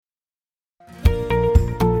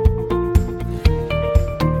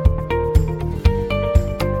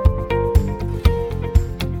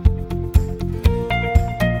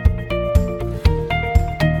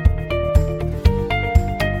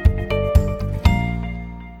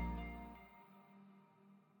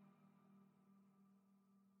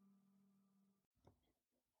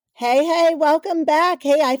Hey, welcome back.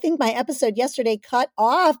 Hey, I think my episode yesterday cut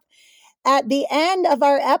off at the end of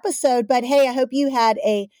our episode, but hey, I hope you had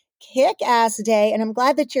a kick-ass day and I'm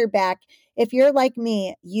glad that you're back. If you're like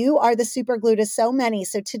me, you are the super glue to so many.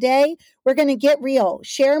 So today we're going to get real,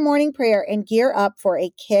 share morning prayer, and gear up for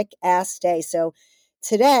a kick-ass day. So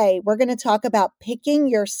today we're going to talk about picking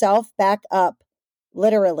yourself back up,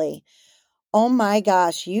 literally. Oh my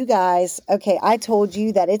gosh, you guys. Okay, I told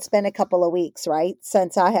you that it's been a couple of weeks, right?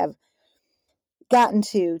 Since I have gotten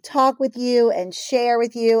to talk with you and share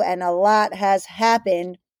with you, and a lot has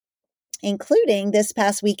happened, including this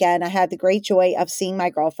past weekend. I had the great joy of seeing my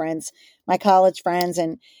girlfriends, my college friends,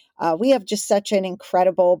 and we have just such an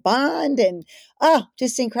incredible bond and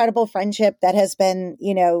just incredible friendship that has been,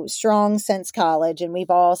 strong since college. And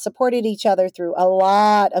we've all supported each other through a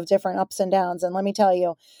lot of different ups and downs. And let me tell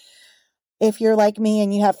you, if you're like me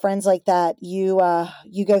and you have friends like that, you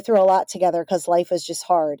go through a lot together because life is just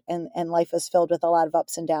hard and life is filled with a lot of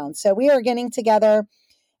ups and downs. So we are getting together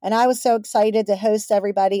and I was so excited to host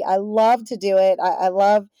everybody. I love to do it. I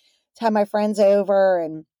love to have my friends over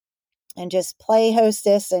and just play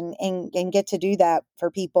hostess and get to do that for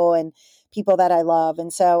people and people that I love.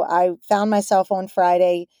 And so I found myself on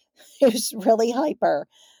Friday. It was really hyper,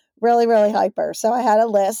 really, really hyper. So I had a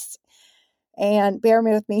list. And bear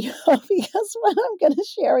with me because what I'm going to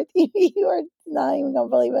share with you, you are not even going to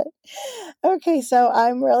believe it. Okay, so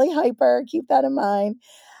I'm really hyper. Keep that in mind.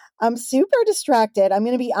 I'm super distracted. I'm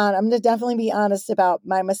going to be on. I'm going to definitely be honest about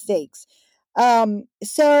my mistakes.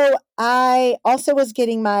 So I also was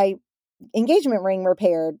getting my engagement ring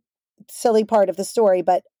repaired. Silly part of the story,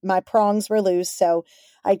 but my prongs were loose. So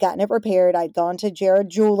I'd gotten it repaired. I'd gone to Jared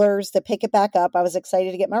Jewelers to pick it back up. I was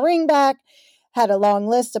excited to get my ring back. Had a long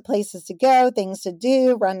list of places to go, things to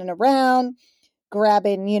do, running around,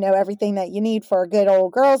 grabbing, everything that you need for a good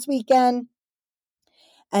old girls weekend.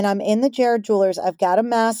 And I'm in the Jared Jewelers. I've got a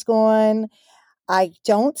mask on. I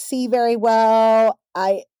don't see very well.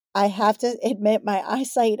 I have to admit my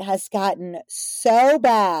eyesight has gotten so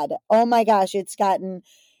bad. Oh my gosh, it's gotten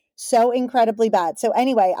so incredibly bad. So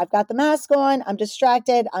anyway, I've got the mask on. I'm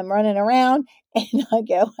distracted. I'm running around and I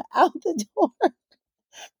go out the door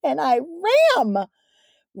and I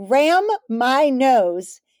ram my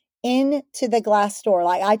nose into the glass door.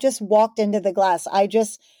 Like I just walked into the glass. I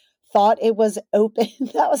just thought it was open.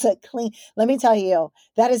 That was let me tell you,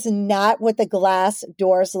 that is not what the glass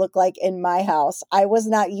doors look like in my house. I was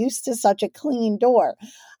not used to such a clean door.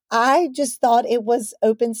 I just thought it was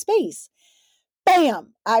open space.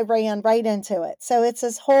 Bam! I ran right into it. So it's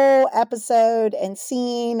this whole episode and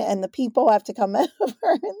scene, and the people have to come over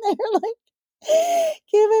and they're like,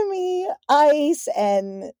 giving me ice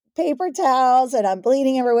and paper towels and I'm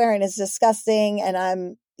bleeding everywhere and it's disgusting.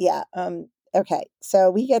 And okay.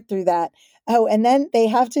 So we get through that. Oh, and then they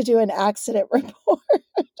have to do an accident report.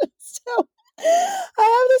 So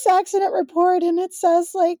I have this accident report and it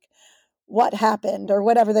says like what happened or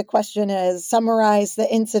whatever the question is, summarize the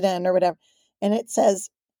incident or whatever. And it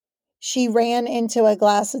says, she ran into a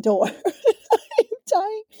glass door. I'm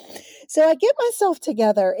dying. So I get myself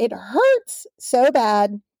together. It hurts so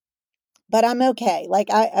bad, but I'm okay. Like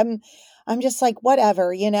I'm just like,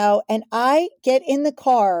 whatever, and I get in the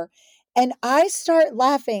car and I start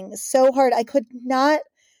laughing so hard. I could not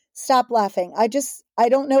stop laughing. I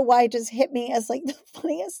don't know why it just hit me as like the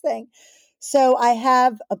funniest thing. So I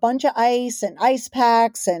have a bunch of ice and ice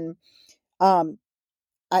packs and,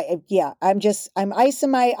 I'm ice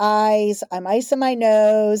in my eyes. I'm ice in my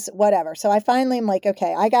nose, whatever. So I finally am like,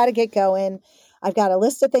 okay, I got to get going. I've got a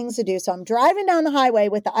list of things to do. So I'm driving down the highway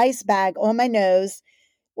with the ice bag on my nose,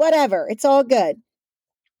 whatever. It's all good.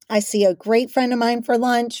 I see a great friend of mine for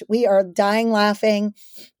lunch. We are dying laughing,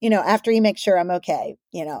 after he makes sure I'm okay.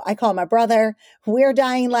 I call my brother. We're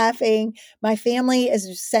dying laughing. My family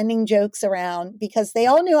is sending jokes around because they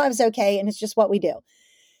all knew I was okay. And it's just what we do.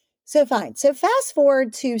 So fine. So fast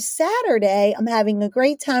forward to Saturday, I'm having a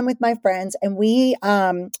great time with my friends and we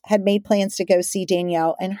had made plans to go see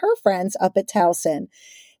Danielle and her friends up at Towson.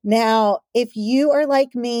 Now, if you are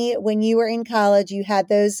like me, when you were in college, you had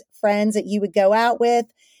those friends that you would go out with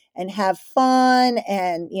and have fun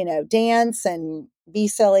and, dance and be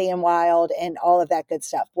silly and wild and all of that good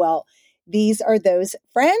stuff. Well, these are those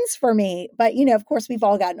friends for me. But, of course, we've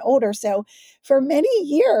all gotten older. So for many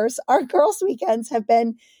years, our girls' weekends have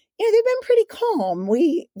been they've been pretty calm.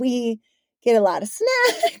 We get a lot of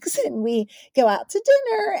snacks and we go out to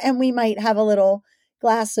dinner and we might have a little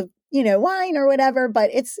glass of, wine or whatever,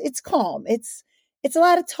 but it's calm. It's a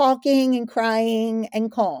lot of talking and crying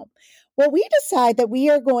and calm. Well, we decide that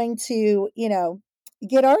we are going to,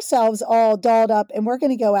 get ourselves all dolled up and we're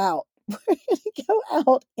going to go out we're going to go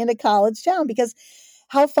out in a college town, because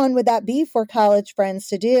how fun would that be for college friends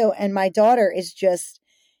to do? And my daughter is just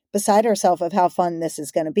beside herself of how fun this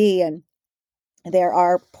is going to be. And there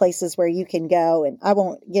are places where you can go, and I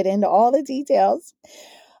won't get into all the details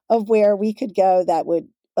of where we could go that would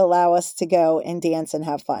allow us to go and dance and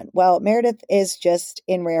have fun. Well, Meredith is just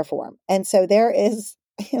in rare form. And so there is,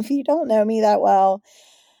 if you don't know me that well,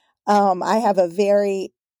 I have a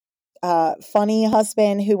very funny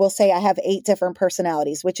husband who will say I have 8 different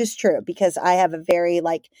personalities, which is true, because I have a very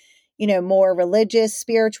more religious,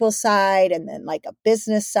 spiritual side, and then like a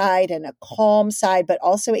business side and a calm side, but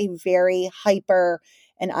also a very hyper,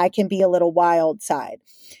 and I can be a little wild side.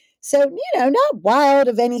 So, not wild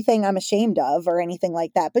of anything I'm ashamed of or anything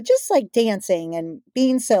like that, but just like dancing and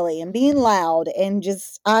being silly and being loud, and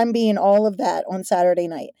just I'm being all of that on Saturday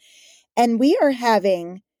night. And we are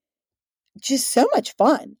having just so much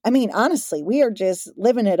fun. I mean, honestly, we are just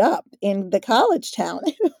living it up in the college town.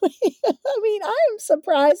 I mean, I am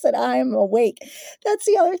surprised that I am awake. That's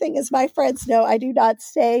the other thing, is my friends know I do not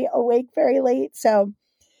stay awake very late. So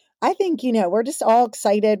I think, we're just all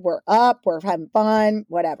excited. We're up, we're having fun,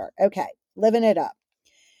 whatever. Okay, living it up.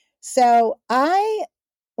 So I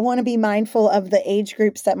want to be mindful of the age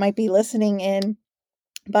groups that might be listening in,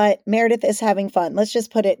 but Meredith is having fun. Let's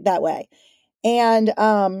just put it that way. And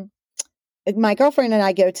my girlfriend and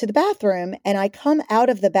I go to the bathroom, and I come out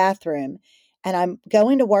of the bathroom and I'm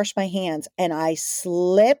going to wash my hands, and I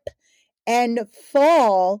slip and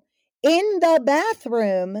fall in the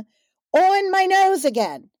bathroom on my nose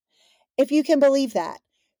again, if you can believe that.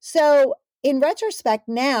 So in retrospect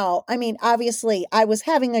now, I mean, obviously I was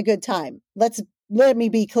having a good time. Let me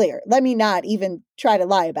be clear. Let me not even try to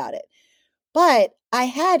lie about it. But I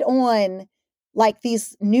had on like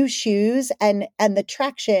these new shoes, and the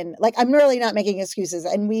traction, like I'm really not making excuses,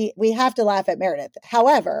 and we have to laugh at Meredith.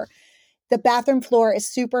 However, the bathroom floor is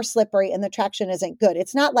super slippery and the traction isn't good.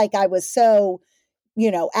 It's not like I was so,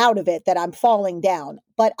 out of it that I'm falling down,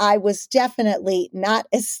 but I was definitely not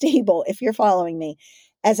as stable, if you're following me,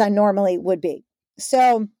 as I normally would be.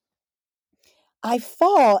 So I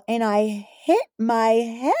fall and I hit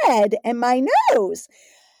my head and my nose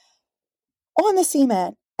on the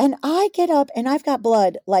cement, and I get up and I've got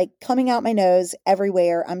blood like coming out my nose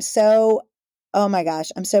everywhere. Oh my gosh,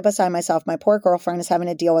 I'm so beside myself. My poor girlfriend is having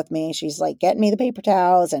to deal with me. She's like getting me the paper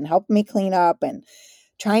towels and helping me clean up and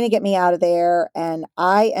trying to get me out of there. And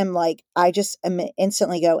I just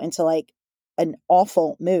instantly go into like an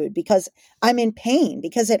awful mood because I'm in pain,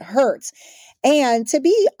 because it hurts. And to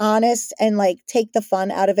be honest and like take the fun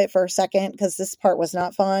out of it for a second, because this part was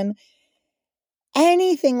not fun,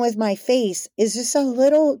 anything with my face is just a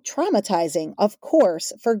little traumatizing, of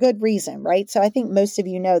course, for good reason, right? So I think most of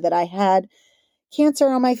you know that I had cancer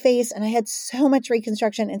on my face, and I had so much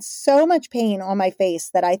reconstruction and so much pain on my face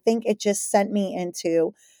that I think it just sent me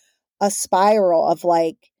into a spiral of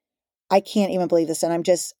like, I can't even believe this. And I'm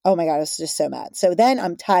just, oh my God, I was just so mad. So then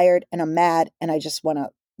I'm tired and I'm mad and I just want to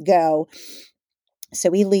go. So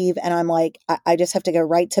we leave, and I'm like, I just have to go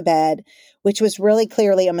right to bed, which was really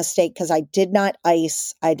clearly a mistake because I did not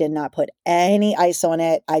ice. I did not put any ice on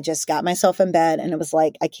it. I just got myself in bed, and it was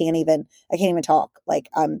like, I can't even talk.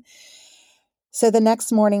 So the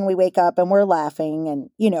next morning we wake up and we're laughing, and,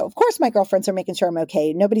 of course my girlfriends are making sure I'm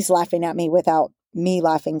okay. Nobody's laughing at me without me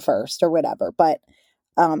laughing first or whatever. But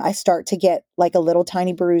I start to get like a little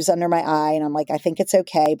tiny bruise under my eye, and I'm like, I think it's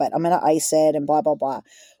okay, but I'm going to ice it and blah, blah, blah.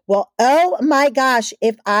 Well, oh my gosh,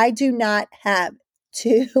 if I do not have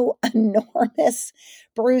 2 enormous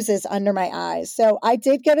bruises under my eyes. So I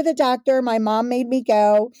did go to the doctor. My mom made me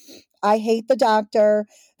go. I hate the doctor.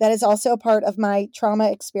 That is also a part of my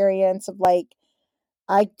trauma experience of like,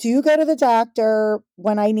 I do go to the doctor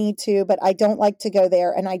when I need to, but I don't like to go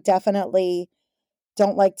there. And I definitely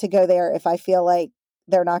don't like to go there if I feel like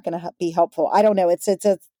they're not going to be helpful. I don't know.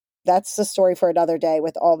 That's the story for another day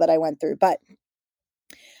with all that I went through. But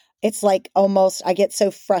it's like almost, I get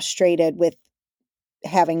so frustrated with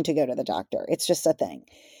having to go to the doctor. It's just a thing.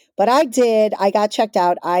 But I got checked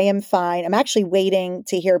out. I am fine. I'm actually waiting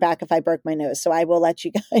to hear back if I broke my nose. So I will let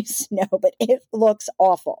you guys know, but it looks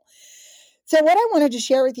awful. So what I wanted to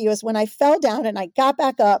share with you is when I fell down and I got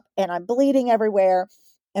back up and I'm bleeding everywhere,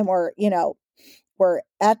 and we're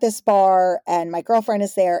at this bar and my girlfriend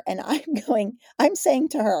is there, and I'm saying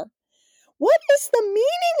to her, what is the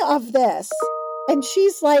meaning of this? And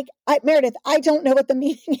she's like, Meredith, I don't know what the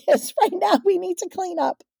meaning is right now. We need to clean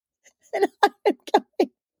up. And I'm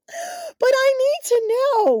going, but I need to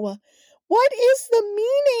know, what is the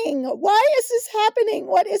meaning? Why is this happening?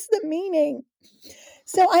 What is the meaning?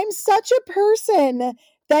 So I'm such a person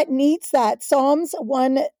that needs that. Psalms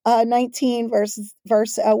 119 verse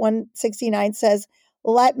 169 says,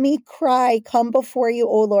 let me cry, come before you,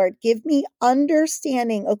 O Lord. Give me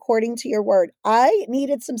understanding according to your word. I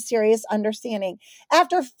needed some serious understanding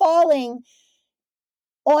after falling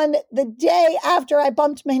on the day after I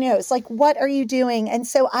bumped my nose. Like, what are you doing? And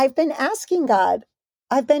so I've been asking God.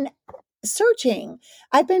 I've been searching.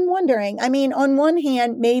 I've been wondering. I mean, on one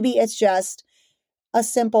hand, maybe it's just a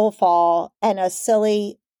simple fall and a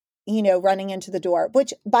silly, running into the door,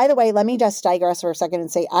 which, by the way, let me just digress for a second and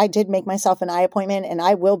say, I did make myself an eye appointment and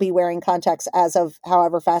I will be wearing contacts as of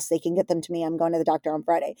however fast they can get them to me. I'm going to the doctor on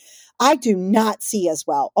Friday. I do not see as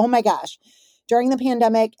well. Oh my gosh. During the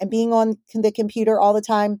pandemic and being on the computer all the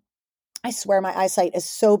time, I swear my eyesight is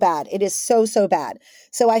so bad. It is so, so bad.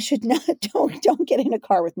 So I should not, don't get in a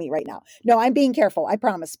car with me right now. No, I'm being careful. I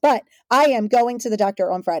promise. But I am going to the doctor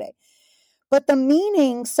on Friday. But the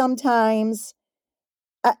meaning sometimes,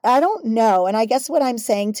 I don't know. And I guess what I'm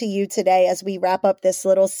saying to you today as we wrap up this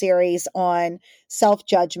little series on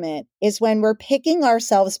self-judgment is when we're picking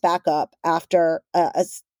ourselves back up after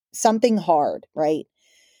something hard, right?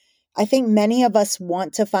 I think many of us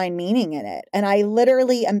want to find meaning in it. And I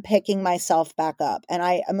literally am picking myself back up and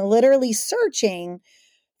I am literally searching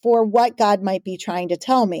for what God might be trying to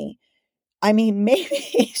tell me. I mean, maybe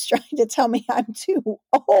he's trying to tell me I'm too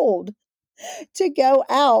old to go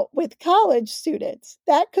out with college students.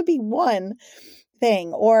 That could be one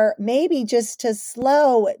thing. Or maybe just to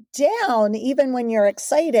slow down, even when you're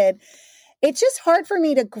excited. It's just hard for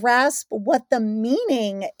me to grasp what the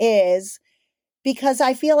meaning is because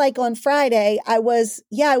I feel like on Friday I was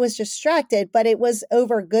distracted, but it was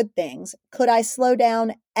over good things. Could I slow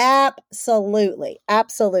down? Absolutely.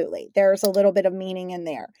 Absolutely. There's a little bit of meaning in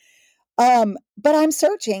there. But I'm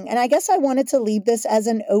searching, and I guess I wanted to leave this as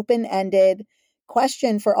an open-ended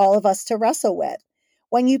question for all of us to wrestle with.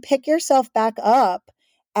 When you pick yourself back up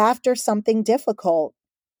after something difficult,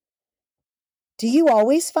 do you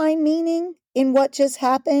always find meaning in what just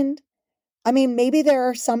happened? I mean, maybe there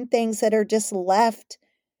are some things that are just left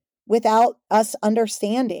without us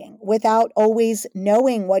understanding, without always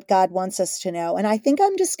knowing what God wants us to know. And I think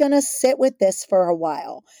I'm just going to sit with this for a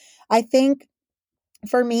while. I think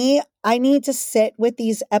for me, I need to sit with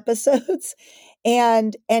these episodes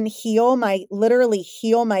and literally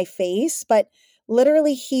heal my face, but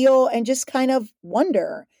literally heal and just kind of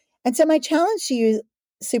wonder. And so my challenge to you,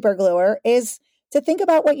 super gluer, is to think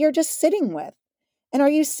about what you're just sitting with. And are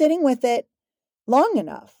you sitting with it long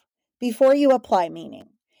enough before you apply meaning?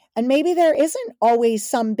 And maybe there isn't always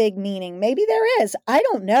some big meaning. Maybe there is. I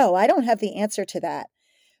don't know. I don't have the answer to that.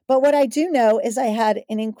 But what I do know is I had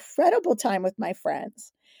an incredible time with my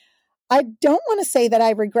friends. I don't want to say that I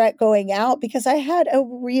regret going out because I had a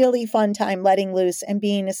really fun time letting loose and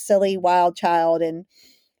being a silly, wild child. And,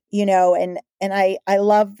 I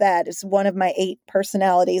love that. It's one of my 8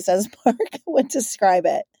 personalities, as Mark would describe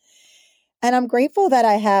it. And I'm grateful that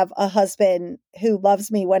I have a husband who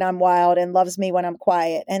loves me when I'm wild and loves me when I'm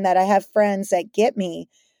quiet, and that I have friends that get me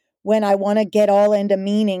when I want to get all into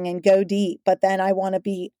meaning and go deep, but then I want to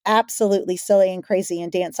be absolutely silly and crazy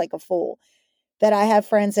and dance like a fool. That I have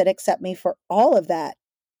friends that accept me for all of that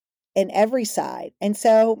in every side. And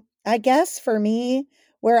so I guess for me,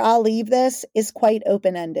 where I'll leave this is quite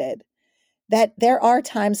open-ended. That there are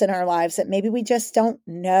times in our lives that maybe we just don't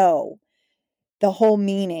know the whole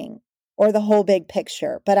meaning or the whole big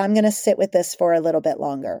picture, but I'm going to sit with this for a little bit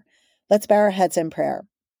longer. Let's bow our heads in prayer.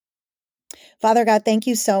 Father God, thank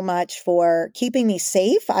you so much for keeping me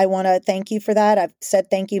safe. I want to thank you for that. I've said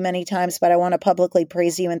thank you many times, but I want to publicly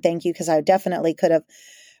praise you and thank you because I definitely could have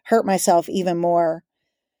hurt myself even more.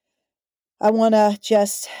 I want to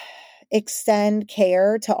just extend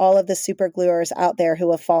care to all of the super gluers out there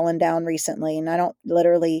who have fallen down recently. And I don't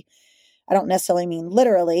necessarily mean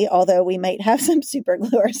literally, although we might have some super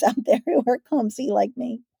gluers out there who are clumsy like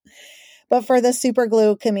me. But for the super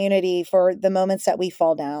glue community, for the moments that we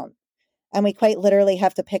fall down, and we quite literally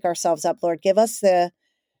have to pick ourselves up, Lord, give us the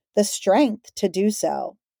strength to do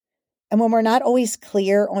so. And when we're not always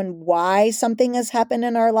clear on why something has happened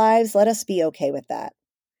in our lives, let us be okay with that.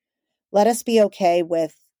 Let us be okay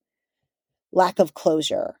with lack of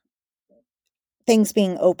closure, things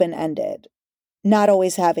being open-ended, not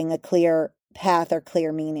always having a clear path or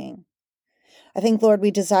clear meaning. I think, Lord,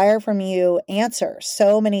 we desire from you answers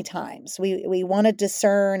so many times. We want to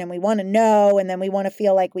discern and we want to know, and then we want to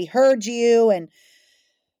feel like we heard you. And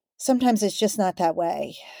sometimes it's just not that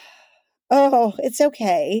way. Oh, it's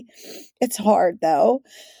okay. It's hard, though.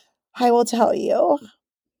 I will tell you.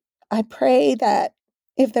 I pray that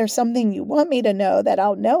if there's something you want me to know, that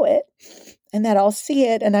I'll know it. and that I'll see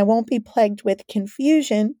it and I won't be plagued with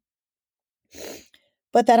confusion,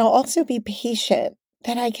 but that I'll also be patient,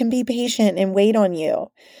 that I can be patient and wait on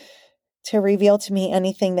you to reveal to me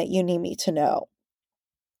anything that you need me to know.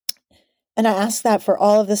 And I ask that for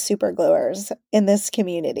all of the super gluers in this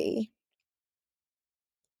community.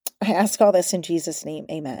 I ask all this in Jesus' name.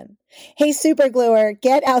 Amen. Hey, super gluer,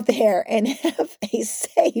 get out there and have a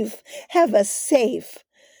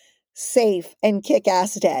safe and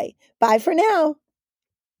kick-ass day. Bye for now.